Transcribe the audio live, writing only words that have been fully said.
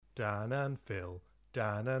Dan and Phil,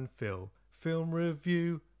 Dan and Phil, film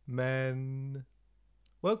review men.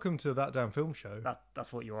 Welcome to That Damn Film Show.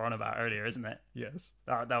 That's what you were on about earlier, isn't it? Yes.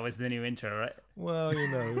 That was the new intro, right? Well, you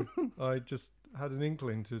know, I just had an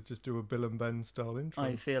inkling to just do a Bill and Ben style intro.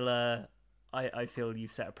 I feel I feel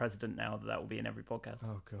you've set a precedent now that will be in every podcast.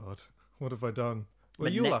 Oh God, what have I done? Well,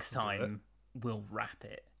 but you'll next have to do it. time we'll wrap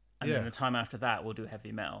it, and Yeah. then the time after that we'll do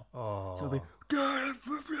heavy metal. Oh. So it'll be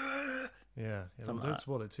Yeah. Well, Something like don't that.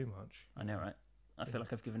 spoil it too much. I know, right? I feel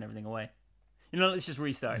like I've given everything away. You know, let's just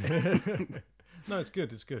restart. No, it's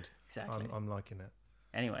good. It's good. Exactly. I'm liking it.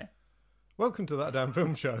 Anyway, Welcome to That Damn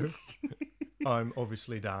Film Show. I'm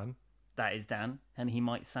obviously Dan. that is Dan, and he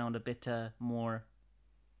might sound a bit more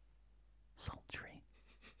sultry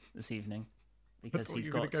this evening I because thought he's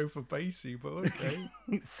you were got going to go for bassy, but okay.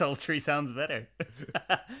 sultry sounds better.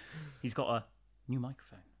 He's got a new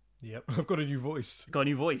microphone. Yep, I've got a new voice. Got a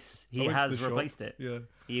new voice. I He went to has the shop. replaced it. Yeah.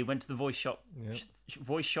 He went to the voice shop. Yeah.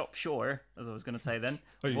 Voice shop Shore, as I was going to say then.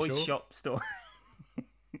 Are you Voice sure? shop store.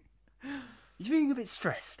 You're being a bit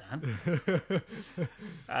stressed, Dan.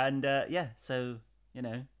 And yeah, so you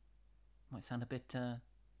know, might sound a bit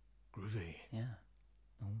Groovy. yeah.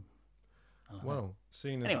 Ooh, I love it. Well,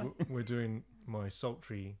 seeing as Anyway. we're doing my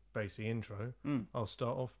sultry, bassy intro, Mm. I'll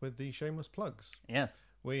start off with the shameless plugs. Yes,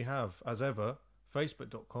 We have, as ever,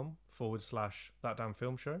 facebook.com/That Damn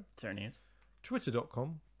Film Show, certainly is.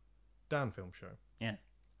 twitter.com, Dan Film Show. Yes.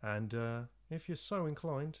 And if you're so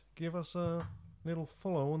inclined, give us a little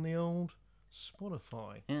follow on the old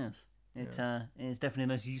Spotify. Yes. It Yes. is definitely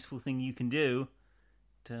the most useful thing you can do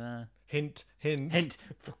to Hint, hint. hint.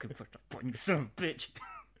 Fucking you son of a bitch.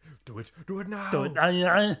 Do it now. Do it.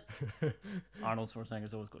 Arnold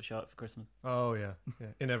Schwarzenegger's always got shot for Christmas. Oh, yeah.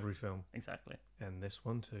 In every film. Exactly. And this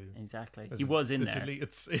one, too. Exactly. There's He was in the there.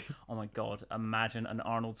 deleted scene. Oh my god, imagine an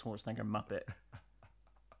Arnold Schwarzenegger Muppet.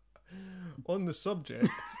 On the subject,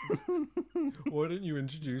 why don't you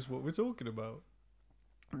introduce what we're talking about?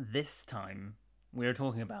 This time, we're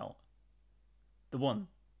talking about the one,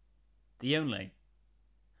 the only,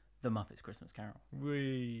 The Muppets Christmas Carol.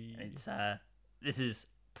 It's this is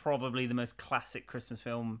probably the most classic Christmas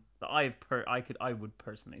film that I would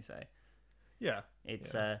personally say. Yeah.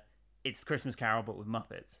 It's Yeah. it's Christmas Carol but with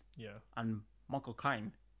Muppets Yeah. and Michael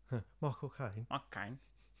Caine, Michael Caine,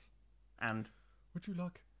 and would you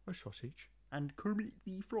like a sausage? and Kermit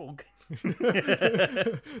the Frog.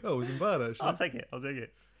 That wasn't bad, actually. I'll take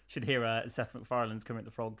it. Should hear Seth MacFarlane's Kermit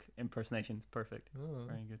the Frog impersonation. It's perfect. Oh,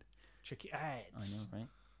 Very good. check your I ads. know, right?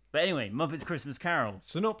 But anyway, Muppets Christmas Carol.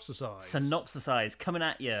 Synopsisize coming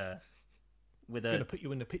at you with Gonna a. put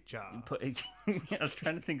you in the picture. I was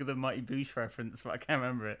trying to think of the Mighty Boosh reference, but I can't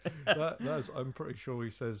remember it. That's, I'm pretty sure he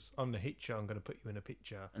says, I'm the hitcher, I'm gonna put you in a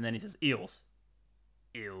picture. And then he says, eels.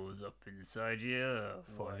 Eels up inside you.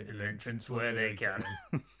 Find an entrance where they can.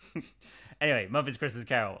 Anyway, Muppets Christmas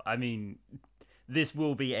Carol. I mean, this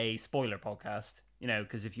will be a spoiler podcast, you know,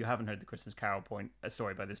 because if you haven't heard the Christmas Carol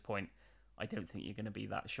story by this point, I don't think you're going to be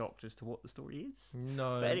that shocked as to what the story is.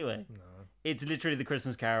 No. But anyway, No. it's literally the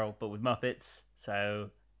Christmas Carol, but with Muppets. So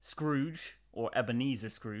Scrooge, or Ebenezer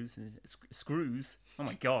Scrooge. Oh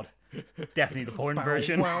my god. Definitely the porn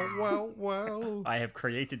version. Wow. I have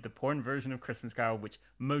created the porn version of Christmas Carol, which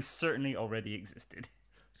most certainly already existed.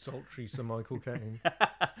 Sultry Sir Michael Caine.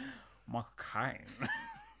 Michael Caine.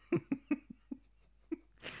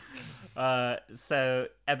 So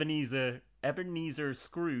Ebenezer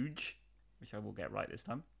Scrooge, which I will get right this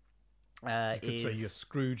time. You could say you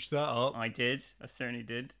scrooged that up. I did. I certainly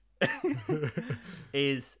did.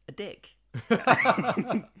 Is a dick.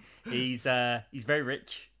 He's very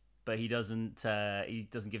rich, but he doesn't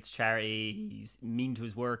give to charity. He's mean to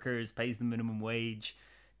his workers, pays them minimum wage,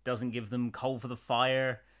 doesn't give them coal for the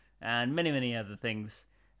fire, and many other things.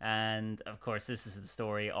 And of course, this is the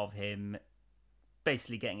story of him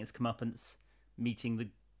basically getting his comeuppance, meeting the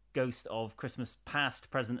ghost of Christmas past,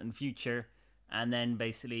 present, and future, and then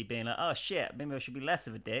basically being like, oh shit, maybe I should be less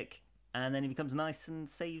of a dick. And then he becomes nice and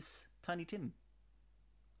saves Tiny Tim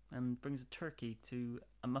and brings a turkey to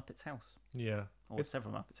a Muppet's house, Yeah. or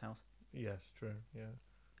several Muppets' house. Yes, true. Yeah.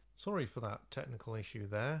 Sorry for that technical issue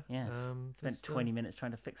there. Yes. That's Spent 20 minutes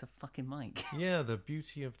trying to fix a fucking mic. Yeah, the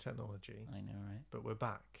beauty of technology. I know, right? But we're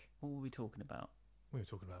back. What were we talking about? We were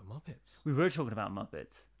talking about Muppets. We were talking about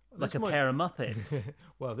Muppets. Like This a might- pair of Muppets.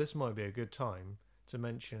 Well, this might be a good time to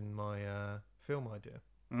mention my film idea.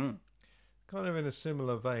 Mm. Kind of in a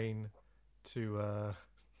similar vein to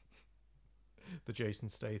the Jason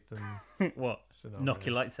Statham What? scenario. Knock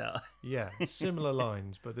your lights out. Yeah, similar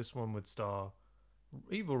lines, but this one would star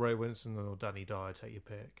either Ray Winston or Danny Dyer, take your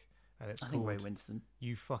pick. And it's I think called Ray Winston.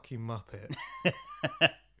 You Fucking Muppet.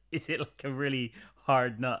 Is it like a really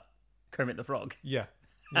hard nut Kermit the Frog? Yeah.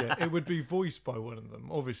 Yeah, it would be voiced by one of them.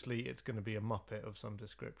 Obviously, it's going to be a Muppet of some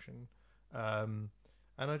description. And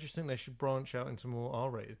I just think they should branch out into more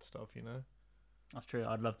R-rated stuff, you know? That's true.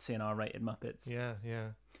 I'd love to see an R-rated Muppets. Yeah, yeah.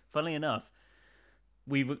 Funnily enough,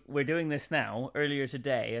 we're doing this now. Earlier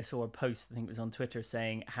today, I saw a post, I think it was on Twitter,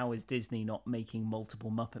 saying, how is Disney not making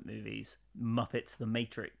multiple Muppet movies? Muppets The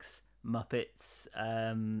Matrix, Muppets...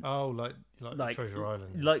 like Treasure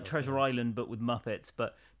Island. Like Treasure Island, but with Muppets,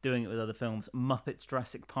 but doing it with other films. Muppets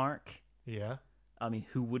Jurassic Park. Yeah. I mean,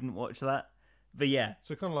 who wouldn't watch that? But yeah.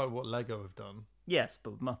 So kind of like what Lego have done. Yes,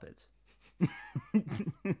 but with Muppets.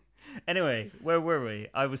 Anyway, where were we?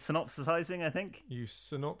 I was synopsisizing, I think. You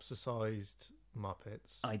synopsisized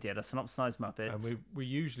Muppets. I did. I synopsisized Muppets. And we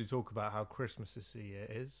usually talk about how Christmassy it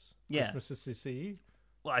is. Yeah. Christmassy.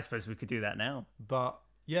 Well, I suppose we could do that now. But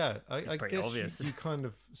yeah, I guess obvious. You kind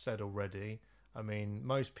of said already. I mean,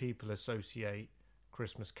 most people associate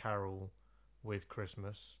Christmas Carol with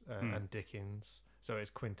Christmas and Dickens, so it's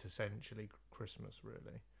quintessentially Christmas,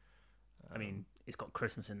 really. I mean, it's got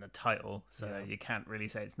Christmas in the title, so you can't really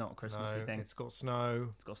say it's not a Christmassy thing. It's got snow.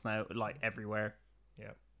 It's got snow, like, everywhere.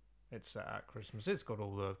 Yeah. It's set at Christmas. It's got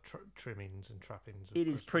all the trimmings and trappings. It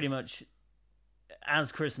is pretty much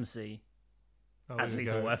as Christmassy as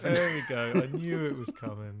Lethal go. Weapon. There we go. I knew it was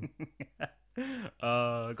coming.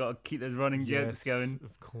 I got to keep those running jokes going.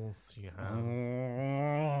 Of course you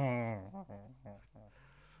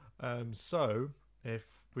have. So, if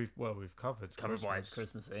we've covered why it's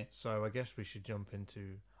Christmassy. So I guess we should jump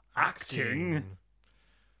into acting.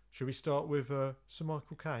 Should we start with Sir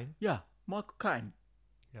Michael Caine? Yeah, Michael Caine.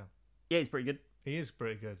 Yeah, he's pretty good. He is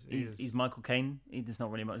pretty good. He's Michael Caine. There's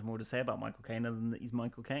not really much more to say about Michael Caine other than that he's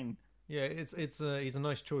Michael Caine. Yeah, he's a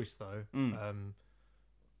nice choice though,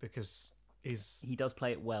 because he does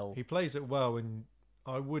play it well. He plays it well, and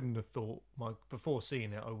I wouldn't have thought before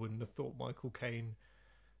seeing it, I wouldn't have thought Michael Caine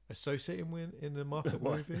associating with in a Muppet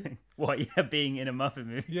movie. What? Yeah, being in a Muppet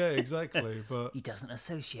movie. Yeah, exactly. But he doesn't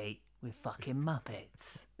associate with fucking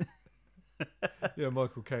Muppets. Yeah,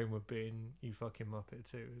 Michael Caine would be in You Fucking Muppet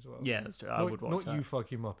 2 as well. Yeah, that's true. I would watch that. Not You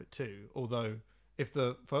Fucking Muppet 2, although if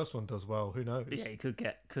the first one does well, who knows? Yeah, he could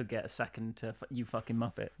get a second to You Fucking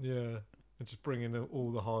Muppet. Yeah, and just bring in all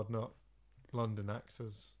the hard nut London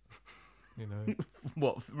actors, you know.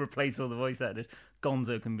 What, replace all the voice actors?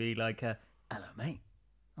 Gonzo can be like, hello mate,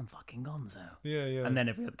 I'm fucking Gonzo. Yeah, yeah. And then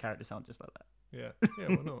every other character sounds just like that. Yeah,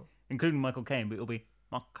 yeah, why not? Including Michael Caine, but it'll be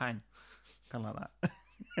Michael Caine. Kind of like that.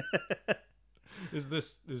 Is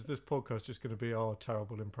this podcast just going to be our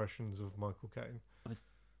terrible impressions of Michael Caine? Was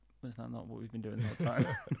that not what we've been doing the whole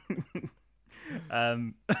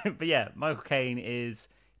time? But yeah, Michael Caine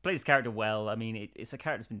plays the character well. I mean, it's a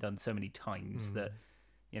character that's been done so many times that,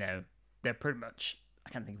 you know, they're pretty much... I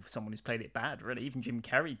can't think of someone who's played it bad, really. Even Jim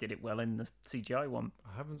Carrey did it well in the CGI one.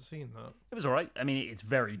 I haven't seen that. It was all right. I mean, it's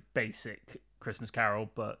very basic Christmas Carol,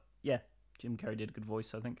 but yeah, Jim Carrey did a good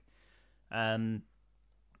voice, I think.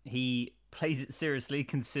 He plays it seriously,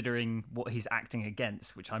 considering what he's acting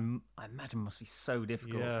against, which I imagine must be so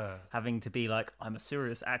difficult. Yeah. Having to be like, I'm a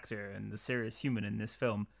serious actor and the serious human in this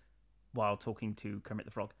film, while talking to Kermit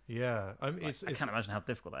the Frog. Yeah, I can't imagine how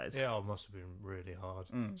difficult that is. Yeah, it must have been really hard,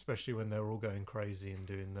 especially when they were all going crazy and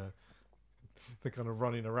doing the kind of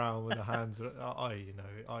running around with the hands.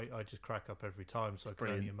 I just crack up every time, so I can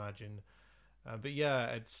only imagine. But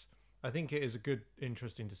yeah, I think it is a good,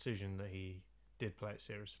 interesting decision that he did play it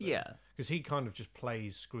seriously. Yeah, because he kind of just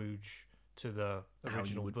plays Scrooge to the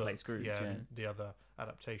original book. Play Scrooge, and the other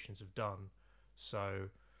adaptations have done. So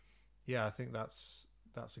yeah, I think that's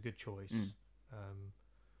a good choice.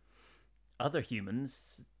 Other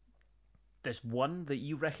humans, there's one that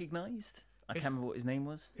you recognised. I can't remember what his name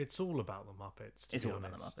was. It's all about the Muppets. It's all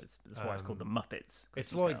about the Muppets. That's why it's called the Muppets.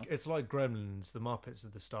 It's like Gremlins. The Muppets are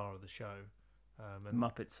the star of the show. And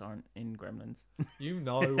Muppets aren't in Gremlins. You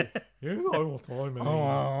know what I mean.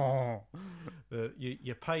 Oh.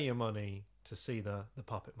 You pay your money to see the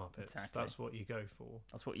Puppet Muppets. Exactly. That's what you go for.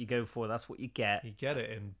 That's what you go for. That's what you get. You get it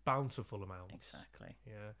in bountiful amounts. Exactly.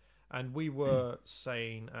 Yeah. And we were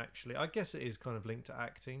saying, actually, I guess it is kind of linked to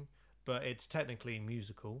acting, but it's technically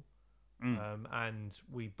musical. And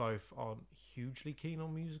we both aren't hugely keen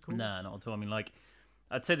on musicals. No, not at all. I mean, like,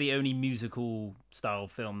 I'd say the only musical style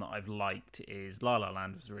film that I've liked is La La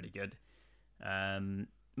Land. Was really good.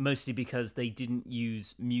 Mostly because they didn't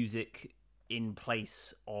use music in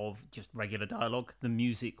place of just regular dialogue. The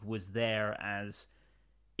music was there as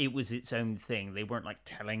it was its own thing. They weren't like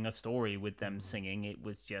telling a story with them singing. It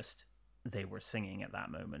was just they were singing at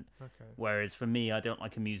that moment. Okay. Whereas for me, I don't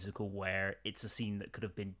like a musical where it's a scene that could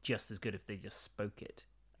have been just as good if they just spoke it.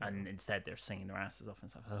 and instead they're singing their asses off, and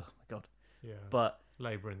it's like, oh my god. Yeah. But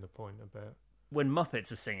labouring the point a bit. When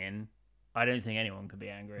Muppets are singing, I don't think anyone could be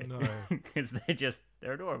angry. No. Because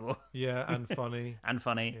they're adorable. Yeah, and funny. And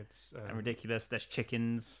funny. It's and ridiculous. There's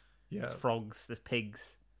chickens. Yeah. There's frogs. There's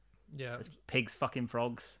pigs. Yeah. There's pigs fucking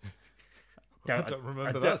frogs. I don't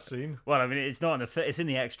remember that scene. Well, I mean, it's not in the it's in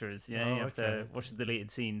the extras. You know, you have okay. to watch the deleted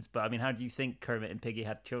scenes. But I mean, how do you think Kermit and Piggy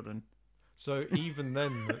had children? So even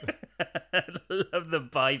then, I love the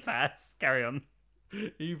bypass. Carry on.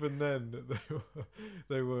 Even then,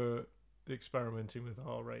 they were experimenting with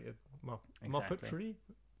R-rated Muppetry.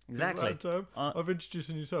 Exactly. Is that a term? I've introduced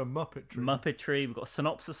a new term, Muppetry. Muppetry. We've got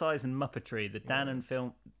Synopsisize and Muppetry. The Dan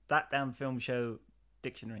Film Show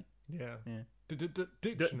dictionary. Yeah.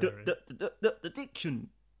 Dictionary. The dictionary.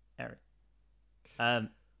 Where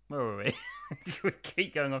were we? We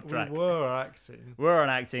keep going off track. We were acting. We're on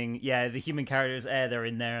acting. Yeah, the human characters, they're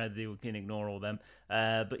in there. We can ignore all them.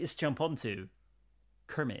 But let's jump on to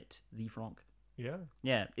Kermit the Frog. Yeah.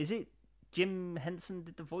 Yeah. Is it Jim Henson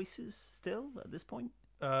did the voices still at this point?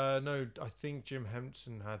 No, I think Jim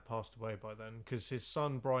Henson had passed away by then because his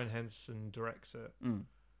son Brian Henson directs it.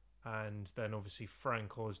 And then obviously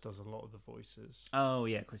Frank Oz does a lot of the voices. Oh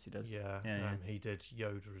yeah, of course he does. Yeah. He did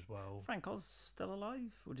Yoda as well. Frank Oz still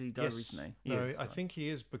alive, or did he die recently? I think he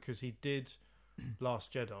is because he did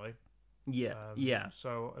Last Jedi. Yeah,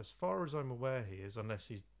 So as far as I'm aware, he is, unless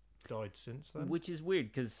he's died since then. Which is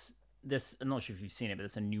weird because I'm not sure if you've seen it, but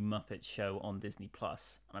there's a new Muppets show on Disney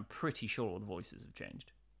Plus, and I'm pretty sure all the voices have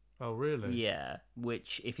changed. Oh really? Yeah.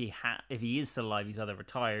 Which if he is still alive, he's either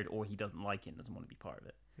retired or he doesn't like it and doesn't want to be part of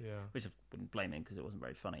it. Yeah. Which I wouldn't blame him because it wasn't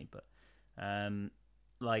very funny, but I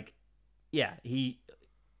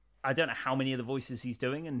don't know how many of the voices he's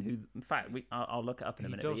doing and who. In fact, I'll look it up in a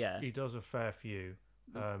minute. But yeah, he does a fair few.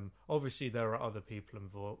 Obviously, there are other people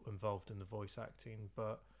involved in the voice acting,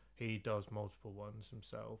 but he does multiple ones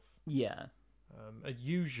himself. Yeah. And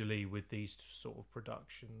usually with these sort of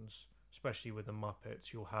productions, especially with the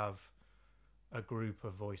Muppets, you'll have a group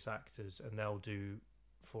of voice actors, and they'll do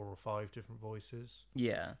 4 or 5 different voices.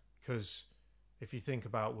 Yeah. Because if you think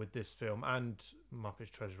about with this film and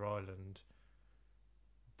Muppets Treasure Island,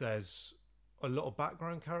 there's a lot of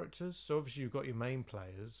background characters. So obviously you've got your main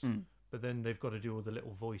players, but then they've got to do all the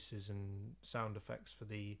little voices and sound effects for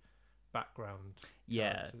the background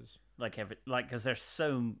characters. Because there's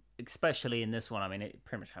so, especially in this one, I mean, it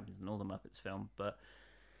pretty much happens in all the Muppets film, but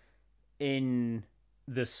in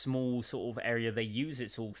the small sort of area they use,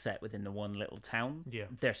 it's all set within the one little town. Yeah,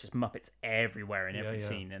 there's just Muppets everywhere in every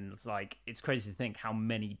scene, and it's crazy to think how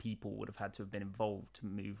many people would have had to have been involved to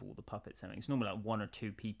move all the puppets. I mean, it's normally like 1 or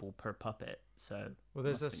 2 people per puppet. So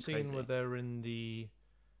there's a scene where they're in the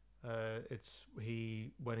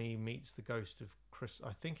when he meets the ghost of Chris.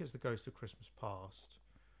 I think it's the ghost of Christmas Past.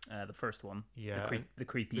 The first one. Yeah. The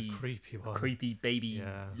creepy one. Creepy baby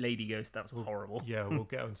lady ghost. That was horrible. Yeah, we'll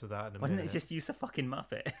get onto that in a minute. Why didn't they just use a fucking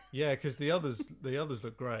Muppet? Yeah, because the others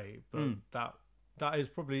look great, but that is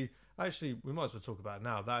probably, actually, we might as well talk about it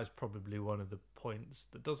now. That is probably one of the points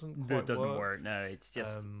that doesn't work. No, it's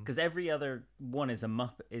just because every other one is a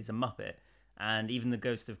Muppet. And even the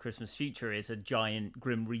Ghost of Christmas Future is a giant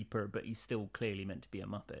Grim Reaper, but he's still clearly meant to be a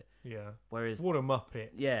Muppet. Yeah. Whereas what a Muppet.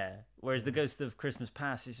 Yeah. Whereas the Ghost of Christmas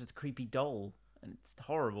Past is just a creepy doll, and it's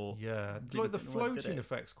horrible. Yeah. Like the floating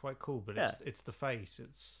effect's quite cool, but it's the face.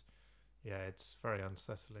 It's very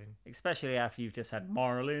unsettling. Especially after you've just had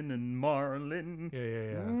Marlin and Marlin.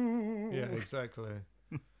 Yeah. Yeah, exactly.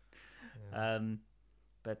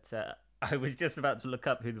 But I was just about to look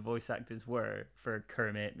up who the voice actors were for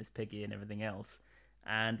Kermit, Miss Piggy, and everything else.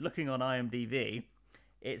 And looking on IMDb,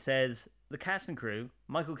 it says the cast and crew: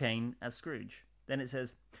 Michael Caine as Scrooge. Then it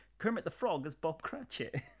says Kermit the Frog as Bob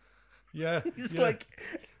Cratchit. Yeah, it's top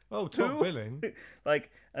billing.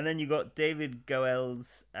 And then you got David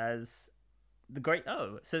Goelz as the Great.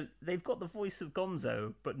 Oh, so they've got the voice of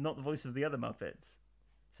Gonzo, but not the voice of the other Muppets.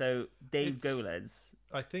 So Dave Goelz.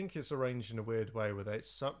 I think it's arranged in a weird way where they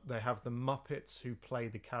have the Muppets who play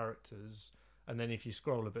the characters, and then if you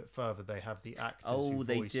scroll a bit further, they have the actors who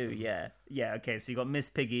voice them. Yeah. Okay, so you got Miss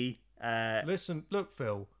Piggy. Listen, look,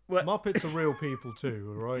 Phil. Muppets are real people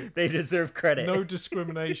too, all right? They deserve credit. No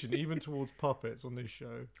discrimination, even towards puppets on this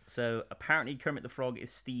show. So apparently Kermit the Frog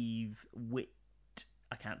is Steve Whit.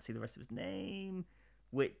 I can't see the rest of his name.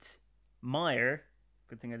 Whitmire.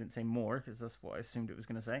 Good thing I didn't say more, because that's what I assumed it was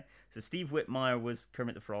going to say. So Steve Whitmire was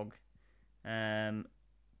Kermit the Frog.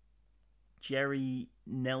 Jerry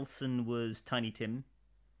Nelson was Tiny Tim.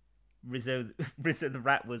 Rizzo the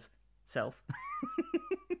Rat was Self.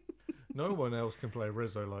 No one else can play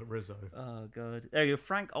Rizzo like Rizzo. Oh, God. There you go.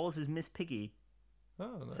 Frank Oz is Miss Piggy.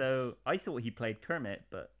 Oh, nice. So I thought he played Kermit,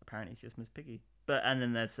 but apparently he's just Miss Piggy. And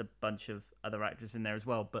then there's a bunch of other actors in there as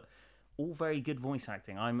well, but all very good voice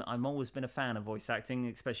acting. I'm always been a fan of voice acting,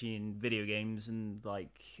 especially in video games and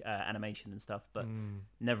like animation and stuff. But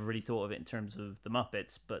never really thought of it in terms of the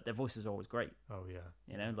Muppets. But their voices are always great. Oh yeah.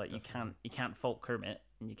 You know, like definitely. you can't fault Kermit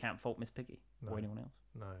and you can't fault Miss Piggy or anyone else.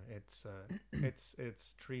 No,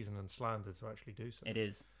 it's treason and slander to actually do so. It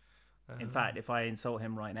is. In fact, if I insult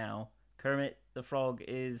him right now, Kermit the Frog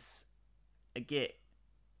is a git.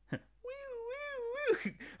 Woo, woo,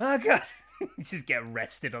 woo. Oh god. Just get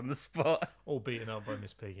arrested on the spot. Or beaten up by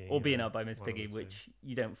Miss Piggy. Or beaten up by Miss Piggy, which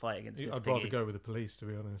you don't fight against Miss Piggy. I'd rather go with the police, to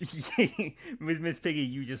be honest. With Miss Piggy,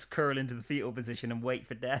 you just curl into the fetal position and wait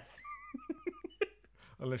for death.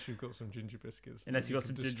 Unless you've got some ginger biscuits. Unless you've got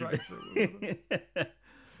some ginger biscuits.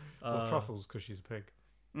 Or truffles, because she's a pig.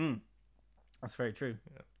 That's very true.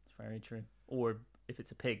 Yeah. It's very true. Or if it's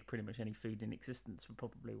a pig, pretty much any food in existence would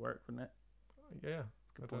probably work, wouldn't it? Yeah.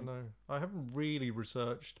 I don't know. I haven't really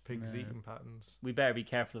researched pigs' eating patterns. We better be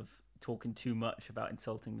careful of talking too much about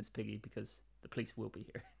insulting Miss Piggy because the police will be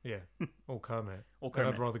here. Yeah. Or Kermit. Or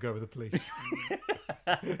Kermit. I'd rather go with the police.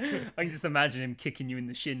 I can just imagine him kicking you in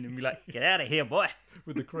the shin and be like, "Get out of here, boy!"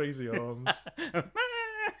 With the crazy arms.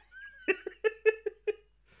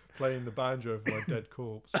 Playing the banjo over my dead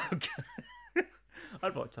corpse.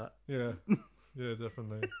 I'd watch that. Yeah. Yeah,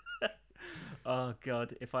 definitely. Oh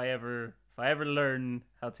god, if I ever learn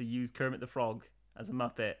how to use Kermit the Frog as a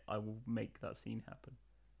Muppet, I will make that scene happen.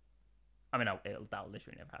 I mean, that'll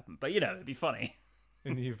literally never happen, but you know, it'd be funny.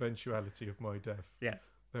 In the eventuality of my death, Yes.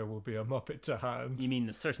 there will be a Muppet to hand. You mean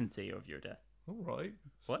the certainty of your death? All right,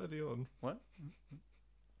 What? steady on. What?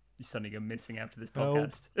 You suddenly go missing after this Help.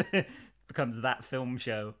 podcast. Becomes that film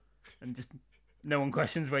show, and just no one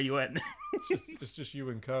questions where you went. It's just you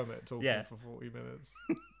and Kermit talking Yeah. for 40 minutes.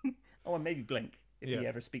 Oh, and maybe Blink if he Yeah.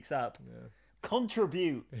 ever speaks up. Yeah.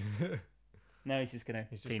 Contribute. No, he's just gonna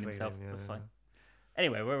He's just clean himself. cleaning, yeah, That's yeah. fine.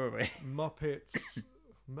 Anyway, where were we? Muppets.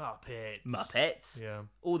 Muppets. Yeah.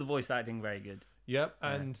 All the voice acting very good. Yep,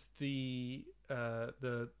 and the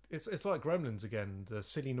it's like Gremlins again. The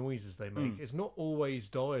silly noises they make. It's not always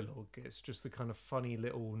dialogue. It's just the kind of funny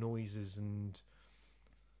little noises and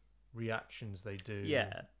reactions they do.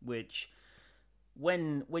 Yeah, which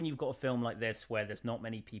when you've got a film like this where there's not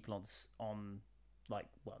many people on like,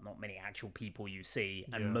 well, not many actual people you see,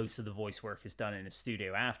 and Yeah. most of the voice work is done in a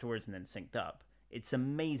studio afterwards and then synced up. It's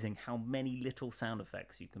amazing how many little sound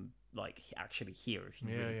effects you can like actually hear if you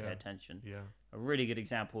really pay attention. Yeah. A really good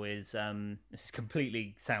example is this is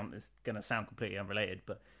going to sound completely unrelated,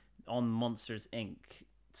 but on Monsters Inc.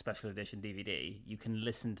 Special Edition DVD, you can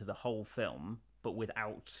listen to the whole film but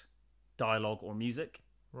without dialogue or music.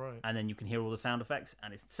 Right. And then you can hear all the sound effects,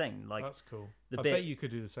 and it's insane. Like That's cool. the I bit- bet you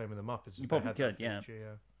could do the same with the Muppets. You if they probably had that could, yeah.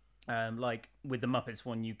 feature, yeah. like with the Muppets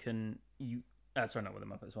one, sorry, not with the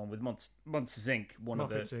Muppets one. With Monsters Inc. One of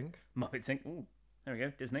Muppets the Inc. Muppets Inc. Ooh, there we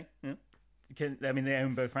go. Disney. Yeah. They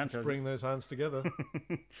own both franchises. Bring those hands together.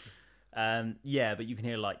 Yeah, but you can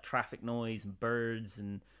hear like traffic noise and birds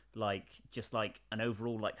and like just like an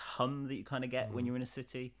overall like hum that you kind of get when you're in a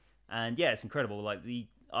city. And yeah, it's incredible. Like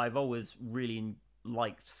I've always really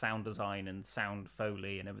liked sound design and sound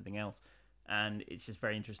foley and everything else, and it's just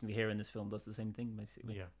very interesting to hear. And this film does the same thing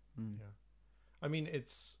basically. Yeah. Yeah. I mean,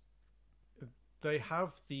 they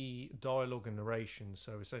have the dialogue and narration.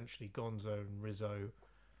 So essentially, Gonzo and Rizzo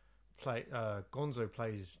Gonzo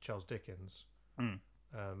plays Charles Dickens, and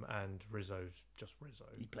Rizzo's just Rizzo.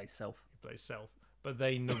 He plays Self. He plays Self, but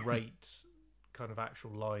they narrate kind of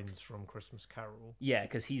actual lines from Christmas Carol. Yeah,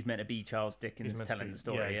 because he's meant to be Charles Dickens telling the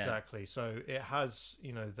story. Yeah, exactly. So it has,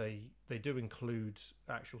 they do include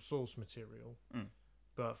actual source material,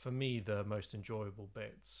 but for me, the most enjoyable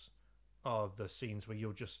bits are the scenes where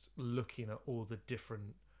you're just looking at all the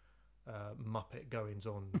different Muppet goings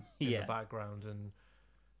on in the background,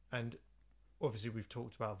 and obviously we've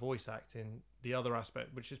talked about voice acting. The other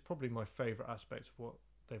aspect, which is probably my favourite aspect of what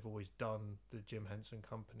they've always done, the Jim Henson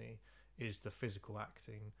Company, is the physical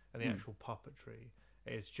acting and the actual puppetry.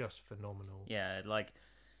 It's just phenomenal. Yeah, like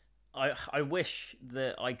I wish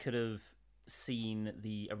that I could have seen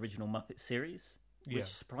the original Muppet series, which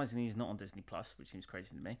surprisingly is not on Disney Plus, which seems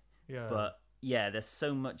crazy to me. Yeah, But yeah, there's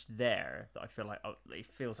so much there that I feel like it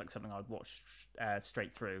feels like something I'd watch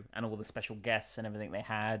straight through, and all the special guests and everything they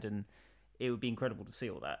had, and it would be incredible to see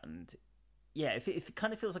all that. And yeah, if it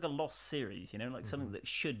kind of feels like a lost series, like something that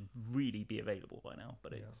should really be available by now,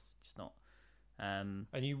 but it's just not. And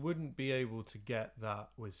you wouldn't be able to get that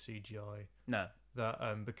with CGI. No.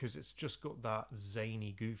 That because it's just got that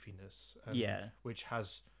zany goofiness, which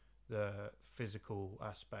has the physical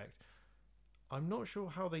aspect. I'm not sure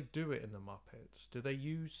how they do it in the Muppets. Do they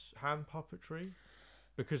use hand puppetry?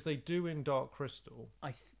 Because they do in Dark Crystal.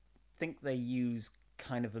 I think they use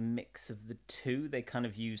kind of a mix of the two. They kind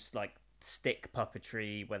of use like stick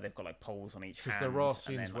puppetry where they've got like poles on each hand. Because there are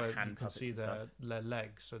scenes then, where like, you can see their their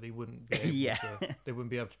legs, so they wouldn't be able to. They wouldn't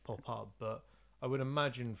be able to pop up. But I would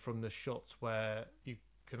imagine from the shots where you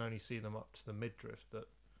can only see them up to the midriff that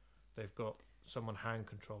they've got someone hand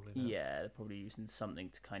controlling it. Yeah, they're probably using something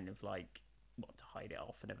to kind of like to hide it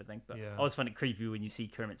off and everything. But Yeah. I always find it creepy when you see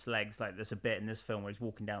Kermit's legs. Like there's a bit in this film where he's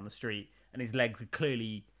walking down the street and his legs are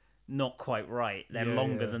clearly not quite right. They're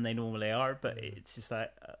longer than they normally are, but it's just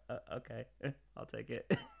like okay, I'll take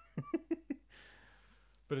it.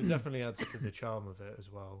 But it definitely adds to the charm of it as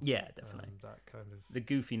well. Yeah, definitely. That kind of The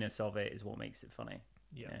goofiness of it is what makes it funny.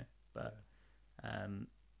 yeah. But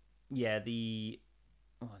the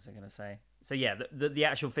what was I going to say? So yeah, the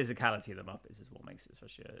actual physicality of the Muppets is what makes it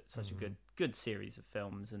such a good series of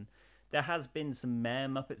films. And there has been some Mayor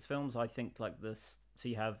Muppets films. I think like this. So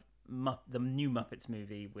you have the new Muppets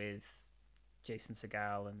movie with Jason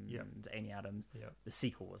Segel and Amy Adams. Yeah. The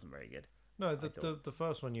sequel wasn't very good. No, the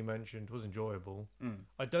first one you mentioned was enjoyable.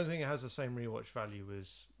 I don't think it has the same rewatch value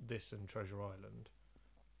as this and Treasure Island,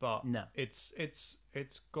 but No. it's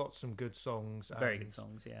got some good songs. Very and good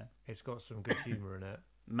songs, yeah. It's got some good humour in it.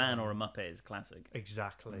 Man or a Muppet is a classic.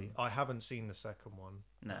 Exactly. I haven't seen the second one.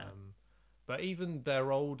 No. But even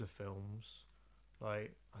their older films,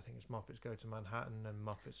 like I think it's Muppets Go to Manhattan and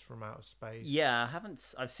Muppets from Outer Space. Yeah,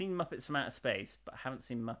 I've seen Muppets from Outer Space, but I haven't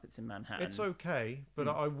seen Muppets in Manhattan. It's okay, but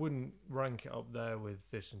I wouldn't rank it up there with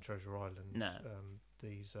this and Treasure Island. No.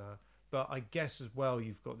 But I guess as well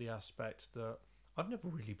you've got the aspect that I've never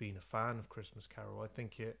really been a fan of Christmas Carol. I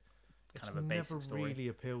think it's kind of a basic never story. really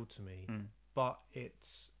appealed to me. But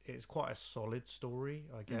it's quite a solid story,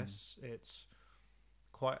 I guess. It's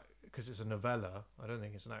quite, because it's a novella. I don't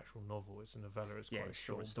think it's an actual novel. It's a novella. It's quite a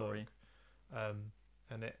short story.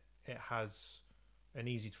 And it has an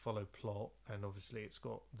easy to follow plot, and obviously it's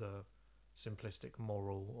got the simplistic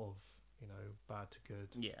moral of bad to good.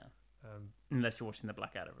 Yeah. Unless you're watching the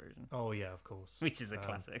Blackadder version. Oh yeah, of course. Which is a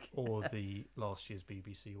classic. Or the last year's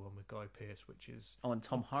BBC one with Guy Pearce, which is and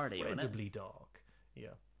Tom Hardy, incredibly dark.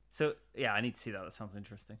 Yeah. So yeah, I need to see that. That sounds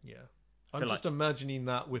interesting. Yeah. I'm just imagining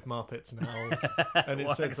that with Muppets now, and it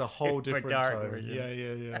What, sets a whole different dark tone.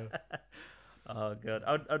 version? Yeah. Oh god,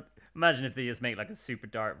 I'd imagine if they just make like a super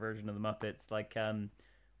dark version of the Muppets. Like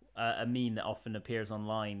a meme that often appears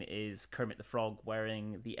online is Kermit the Frog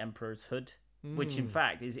wearing the Emperor's hood, which in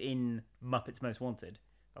fact is in Muppets Most Wanted.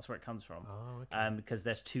 That's where it comes from. Oh, okay. Because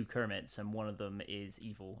there's two Kermits, and one of them is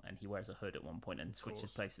evil, and he wears a hood at one point and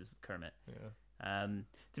switches places with Kermit. Yeah.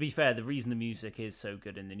 To be fair, the reason the music is so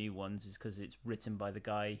good in the new ones is because it's written by the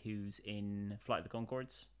guy who's in Flight of the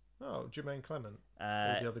Conchords. Oh, Jermaine Clement.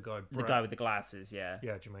 Or the other guy. The guy with the glasses, yeah.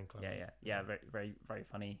 Yeah, Jermaine Clement. Yeah. Very, very, very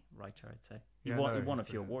funny writer, I'd say. He Yeah, won a he's few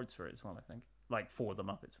brilliant. awards for it as well, I think. Like for the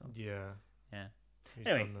Muppets film. Yeah. Yeah. He's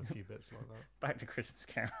Anyway. done a few bits like that. Back to Christmas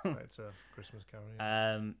Carol. It's a Christmas Carol.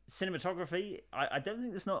 Yeah. Cinematography, I don't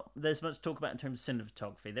think there's much to talk about in terms of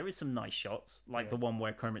cinematography. There is some nice shots, like the one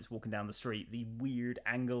where Kermit's walking down the street. The weird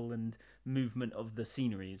angle and movement of the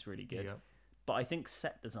scenery is really good. Yeah. But I think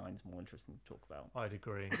set design's more interesting to talk about. I'd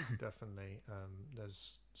agree, definitely.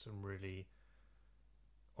 There's some really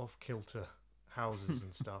off-kilter houses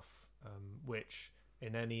and stuff, which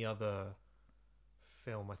in any other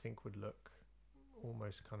film I think would look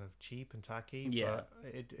almost kind of cheap and tacky. Yeah.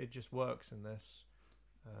 But it just works in this.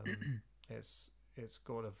 It's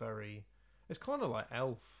got a very... It's kind of like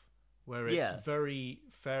Elf, where it's very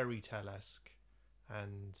fairy tale-esque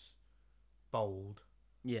and bold.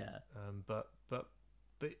 Yeah. But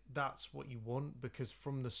that's what you want, because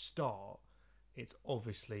from the start it's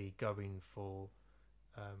obviously going for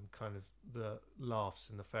kind of the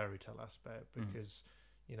laughs and the fairy tale aspect, because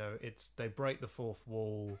they break the fourth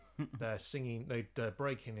wall. They're singing, they're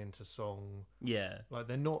breaking into song. Yeah. Like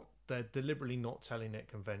they're deliberately not telling it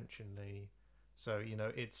conventionally, so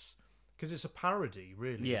it's because it's a parody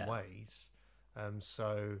really in ways.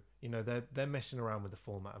 So they're messing around with the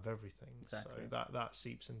format of everything. Exactly. So that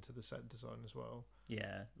seeps into the set design as well.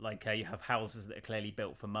 Yeah, like you have houses that are clearly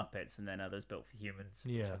built for Muppets and then others built for humans,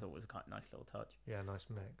 which I thought was a kind of nice little touch. Yeah, nice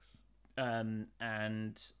mix.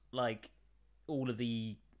 And like all of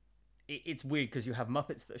it's weird because you have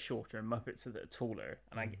Muppets that are shorter and Muppets that are taller,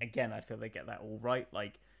 and I feel they get that all right.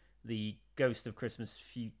 Like the Ghost of Christmas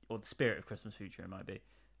or the Spirit of Christmas Future, it might be,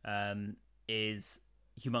 is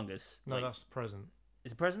humongous. No, that's present.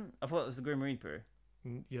 Is it present? I thought it was the Grim Reaper.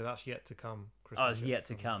 Yeah, that's yet to come. Oh, it's yet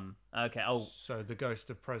to come. Okay. Oh, so the Ghost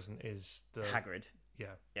of Present is the Hagrid.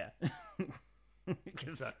 Yeah. Yeah.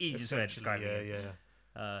 Because easiest way to describe it.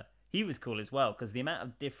 Yeah. He was cool as well because the amount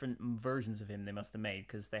of different versions of him they must have made,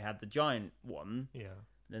 because they had the giant one,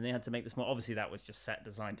 then they had to make the small. Obviously, that was just set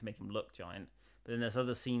design to make him look giant. But then there's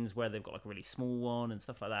other scenes where they've got like a really small one and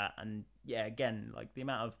stuff like that. And yeah, again, like the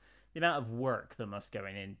amount of work that must go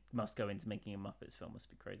into making a Muppets film must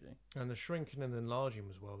be crazy. And the shrinking and enlarging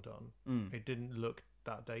was well done. It didn't look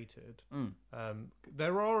that dated.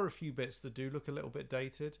 There are a few bits that do look a little bit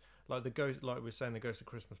dated, like the ghost, like we're saying, the Ghost of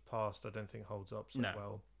Christmas Past. I don't think holds up so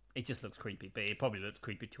well. It just looks creepy, but it probably looked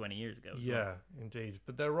creepy 20 years ago. Yeah, indeed.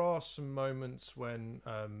 But there are some moments when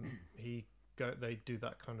they do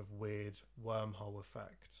that kind of weird wormhole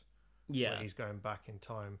effect. Yeah, where he's going back in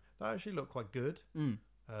time. That actually looked quite good.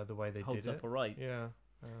 The way they holds did it, up all right. Yeah.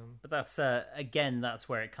 But that's again, that's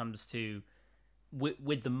where it comes to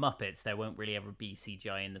with the Muppets. There won't really ever be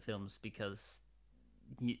CGI in the films because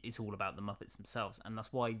it's all about the Muppets themselves, and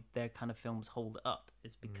that's why their kind of films hold up.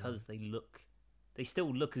 Is because they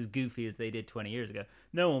still look as goofy as they did 20 years ago.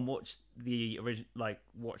 No one watched the original,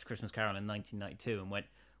 watched Christmas Carol in 1992 and went,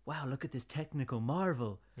 "Wow, look at this technical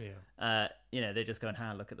marvel." Yeah. They're just going,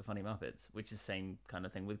 look at the funny Muppets," which is the same kind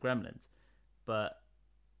of thing with Gremlins. But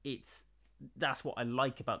that's what I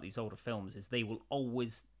like about these older films, is they will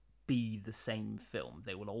always be the same film.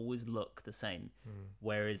 They will always look the same.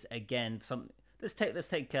 Whereas again, let's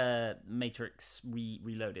take Matrix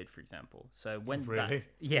Reloaded, for example. So when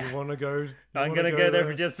you want to go? I'm going to go there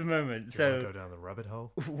for just a moment. Do you want to go down the rabbit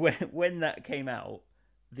hole? When that came out,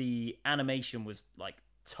 the animation was like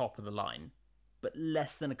top of the line, but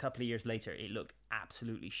less than a couple of years later, it looked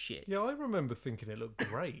absolutely shit. Yeah, I remember thinking it looked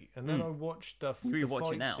great, and then I watched the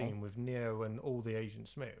fight scene with Neo and all the Agent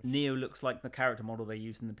Smith. Neo looks like the character model they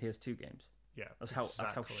used in the PS2 games. Yeah, that's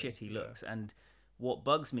how shit he looks. And what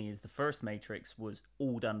bugs me is the first Matrix was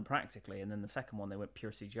all done practically, and then the second one they went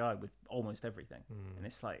pure CGI with almost everything. And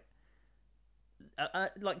it's like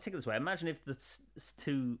take it this way: imagine if the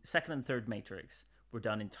second and third Matrix were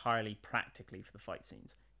done entirely practically for the fight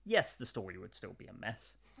scenes. Yes, the story would still be a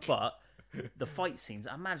mess, but the fight scenes,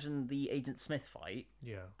 imagine the Agent Smith fight,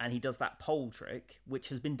 and he does that pole trick, which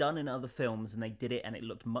has been done in other films, and they did it, and it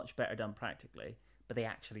looked much better done practically, but they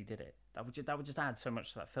actually did it. That would just add so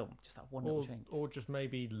much to that film, just that one little change. Or just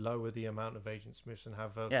maybe lower the amount of Agent Smiths and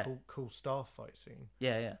have a cool star fight scene.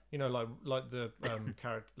 Yeah. You know, like the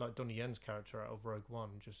character, like Donnie Yen's character out of Rogue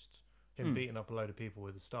One, just him beating up a load of people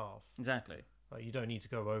with a staff. Exactly. Like, you don't need to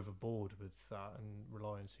go overboard with that and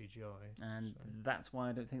rely on CGI. And that's why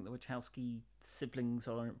I don't think the Wachowski siblings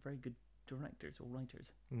are very good directors or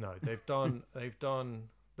writers. No, they've done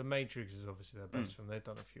The Matrix is obviously their best film. They've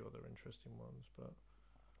done a few other interesting ones, but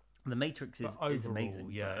The Matrix is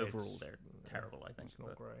amazing. Yeah, overall they're terrible, I think. It's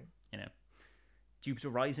not great. You know, Jupiter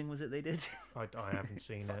Rising was it they did? I haven't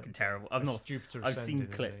seen it. Fucking terrible. I've seen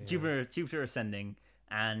clips. Jupiter Ascending,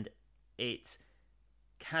 and it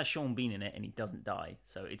has Sean Bean in it, and he doesn't die,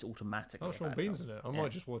 so it's automatically. Oh, Sean Bean's in it. I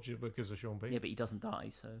might just watch it because of Sean Bean. Yeah, but he doesn't die,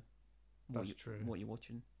 so that's true. What you're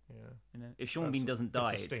watching? Yeah. You know, if Sean Bean doesn't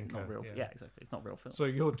die, it's not real. Yeah, exactly. It's not real film. So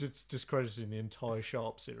you're just discrediting the entire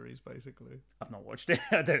Sharp series, basically. I've not watched it.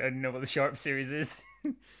 I don't know what the Sharp series is.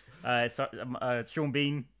 Sean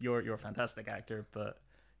Bean, you're a fantastic actor, but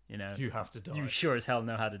you know you have to die. You sure as hell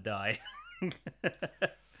know how to die.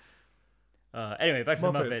 Anyway, back to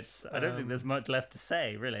the Muppets. I don't think there's much left to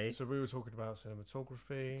say, really. So we were talking about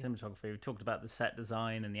cinematography. We talked about the set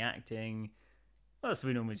design and the acting. What else do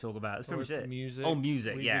we normally talk about? That's pretty much it. Music. Oh,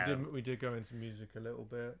 music, We did go into music a little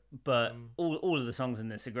bit. But all of the songs in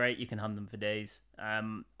this are great. You can hum them for days.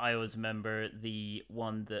 I always remember the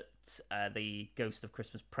one that the Ghost of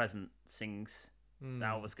Christmas Present sings.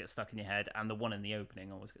 That always gets stuck in your head. And the one in the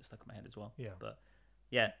opening always gets stuck in my head as well. Yeah. But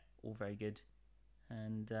yeah, all very good.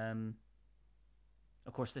 And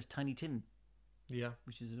of course, there's Tiny Tim. Yeah.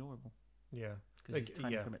 Which is adorable. Yeah. Because he's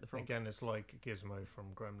Tiny Kermit the Frog. Again, it's like Gizmo from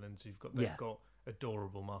Gremlins. They've got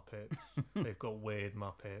adorable Muppets. They've got weird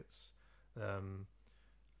Muppets.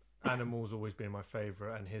 Animal's always been my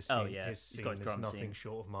favourite, and his scene is nothing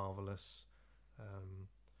short of marvellous.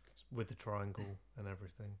 With the triangle and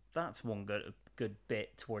everything. That's one good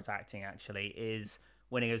bit towards acting, actually, is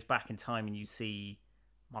when he goes back in time and you see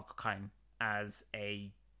Michael Caine as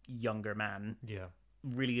a younger man. Yeah.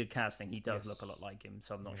 Really good casting. He does look a lot like him,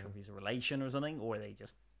 so I'm not sure if he's a relation or something, or they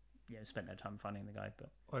just spent their time finding the guy. But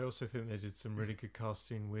I also think they did some really good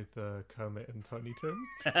casting with Kermit and Tiny Tim.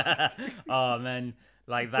 Oh man,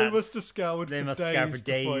 like that. They must have scoured for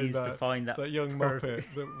days to find that young Muppet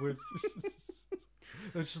that was.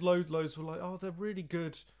 There's just loads were like, oh, they're really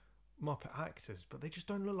good Muppet actors, but they just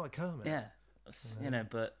don't look like Kermit. Yeah,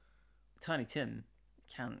 but Tiny Tim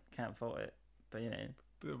can't fault it. But,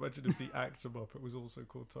 Imagine if the actor Muppet was also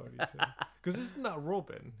called Tiny Tim. Because isn't that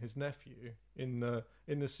Robin, his nephew? In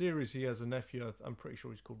the series, he has a nephew. I'm pretty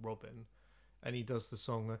sure he's called Robin, and he does the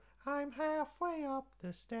song "I'm halfway up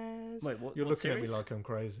the stairs." Wait, what? You're what looking series? at me like I'm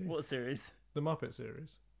crazy. What series? The Muppet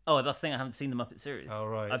series. Oh, that's the thing. I haven't seen the Muppet series. Oh,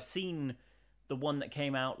 right. I've seen the one that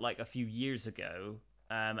came out like a few years ago.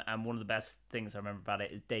 And one of the best things I remember about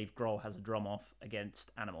it is Dave Grohl has a drum off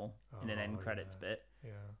against Animal in an end credits bit.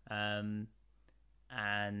 Yeah.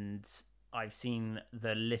 And I've seen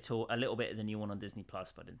a little bit of the new one on Disney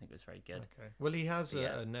Plus, but I didn't think it was very good. Okay. Well, he has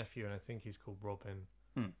a nephew, and I think he's called Robin.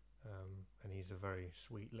 And he's a very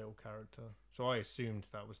sweet little character. So I assumed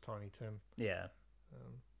that was Tiny Tim. Yeah.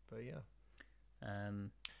 But yeah.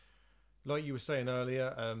 Like you were saying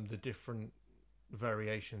earlier, the different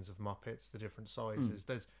variations of Muppets, the different sizes.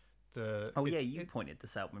 There's you pointed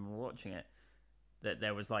this out when we were watching it, that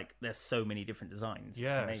there's so many different designs.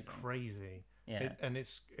 Yeah, it's crazy. Yeah,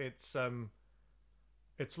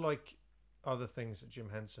 it's like other things that Jim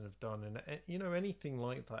Henson have done, and anything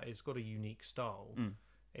like that, it's got a unique style.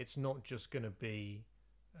 It's not just going to be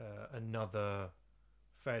another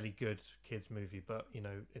fairly good kids movie, but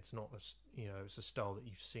it's not it's a style that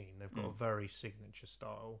you've seen. They've got a very signature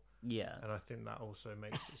style. Yeah, and I think that also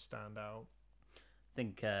makes it stand out. I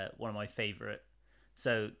think one of my favorite.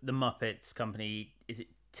 So the Muppets company, is it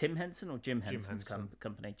Tim Henson or Jim Henson's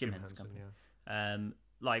company? Jim Henson's company. Yeah.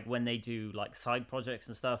 Like when they do like side projects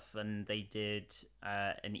and stuff, and they did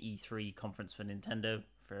an E3 conference for Nintendo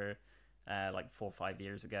for like 4 or 5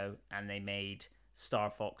 years ago, and they made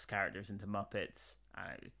Star Fox characters into Muppets,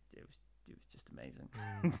 and it was just amazing.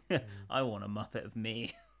 I want a Muppet of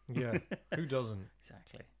me. Yeah, who doesn't?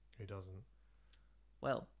 Exactly. Who doesn't?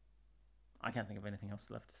 Well, I can't think of anything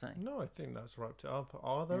else left to say. No, I think that's wrapped it up.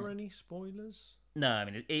 Are there any spoilers? No, I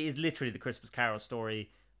mean, it is literally the Christmas Carol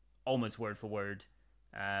story, almost word for word,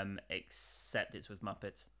 except it's with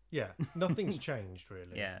Muppets. Yeah, nothing's changed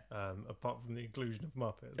really. Yeah. Apart from the inclusion of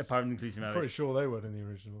Muppets. I'm pretty sure they weren't in the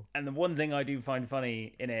original. And the one thing I do find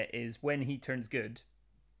funny in it is when he turns good,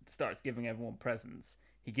 starts giving everyone presents,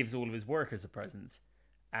 he gives all of his workers a present,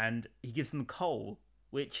 and he gives them coal,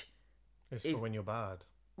 which... It's for when you're bad.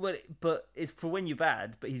 Well, but it's for when you're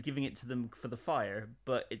bad, but he's giving it to them for the fire,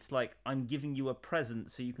 but it's like, I'm giving you a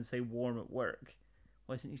present so you can stay warm at work.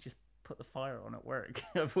 Why doesn't he just put the fire on at work?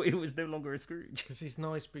 I thought he was no longer a Scrooge. Because he's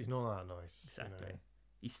nice, but he's not that nice. Exactly.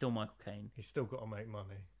 He's still Michael Caine. He's still got to make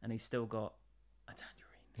money. And he's still got a tangerine.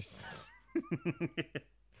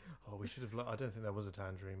 Oh, we should have... I don't think there was a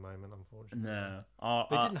tangerine moment, unfortunately. No.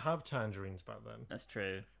 They didn't have tangerines back then. That's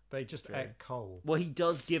true. They just ate coal. Well, he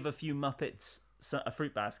does give a few Muppets a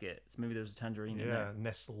fruit basket. So maybe there was a tangerine in there. Yeah,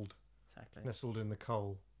 nestled. Exactly. Nestled in the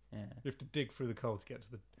coal. Yeah. You have to dig through the coal to get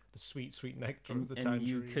to the sweet, sweet nectar of the tangerine. And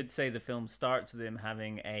you could say the film starts with him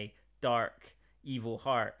having a dark, evil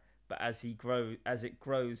heart, but as it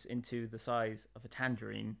grows into the size of a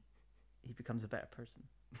tangerine, he becomes a better person.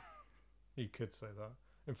 You could say that.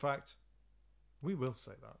 In fact, we will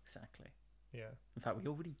say that. Exactly. Yeah. In fact, we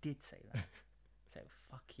already did say that. So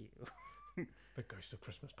fuck you. The ghost of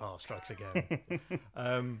Christmas Past strikes again.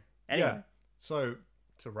 Anyway. Yeah. So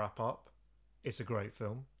to wrap up, it's a great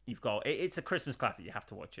film. You've got it's a Christmas classic. You have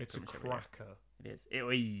to watch it. It's a cracker. It is.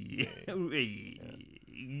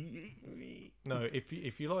 No,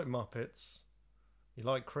 if you like Muppets, you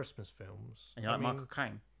like Christmas films, and you like Michael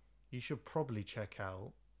Caine, you should probably check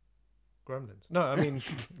out Gremlins. No, I mean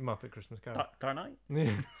Muppet Christmas Carol. Dark Knight.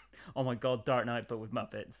 Oh my God, Dark Knight, but with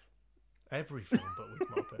Muppets. Every film, but with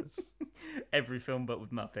Muppets. Every film, but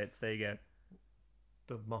with Muppets. There you go.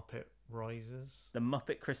 The Muppet Rises. The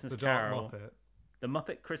Muppet Christmas Carol. Dark Muppet. The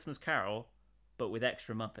Muppet Christmas Carol, but with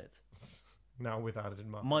extra Muppets. Now with added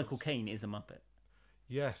Muppets. Michael Caine is a Muppet.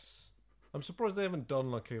 Yes. I'm surprised they haven't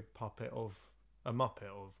done like a Muppet of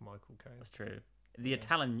Michael Caine. That's true. The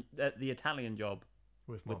Italian job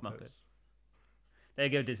with Muppets. There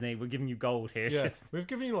you go, Disney. We're giving you gold here. Yeah, we've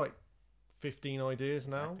given you like 15 ideas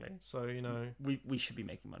now. Exactly. So, we should be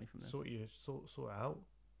making money from this. Sort it out.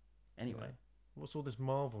 Anyway. Yeah. What's all this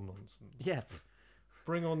Marvel nonsense? Yeah.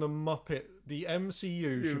 Bring on the Muppet. The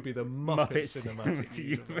MCU should be the Muppet Cinematic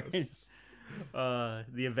Universe.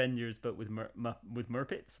 The Avengers, but with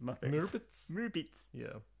Muppets. Muppets. Yeah.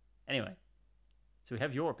 Anyway, so we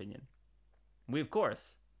have your opinion. We, of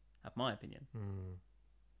course, have my opinion.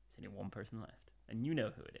 There's only one person left, and you know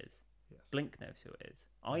who it is. Yes. Blink knows who it is.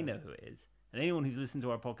 I know who it is. And anyone who's listened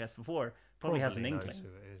to our podcast before probably has an inkling. Knows who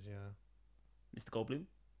it is, yeah. Mr. Goldblum,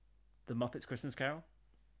 The Muppets Christmas Carol,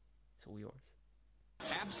 it's all yours.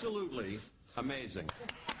 Absolutely amazing.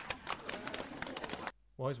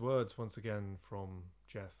 Wise words once again from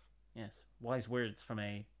Jeff. Yes, wise words from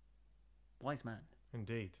a wise man.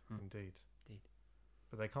 Indeed.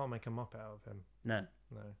 But they can't make a muppet out of him. No,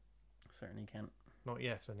 No, certainly can't. not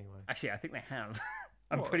yet anyway. Actually, I think they have.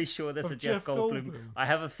 I'm What? pretty sure there's Of a Jeff Jeff Goldblum. Goldblum? I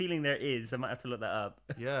have a feeling there is. I might have to look that up.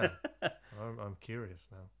 Yeah, I'm curious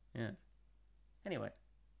now. Yes. Anyway,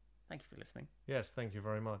 thank you for listening. Yes, thank you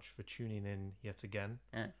very much for tuning in yet again.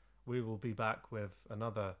 Yes. We will be back with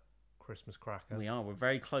another Christmas cracker. We are. We're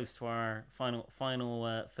very close to our final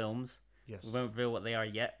films. Yes. We won't reveal what they are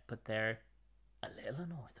yet, but they're a little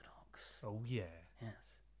unorthodox. Oh yeah.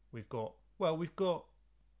 Yes. We've got. Well,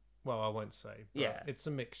 I won't say. But Yeah. It's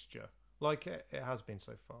a mixture, like it has been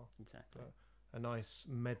so far. Exactly. A nice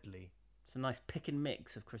medley. It's a nice pick and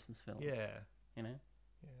mix of Christmas films. Yeah. You know.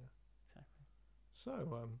 Yeah. Exactly.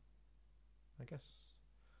 So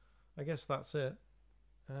I guess that's it.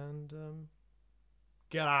 And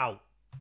get out.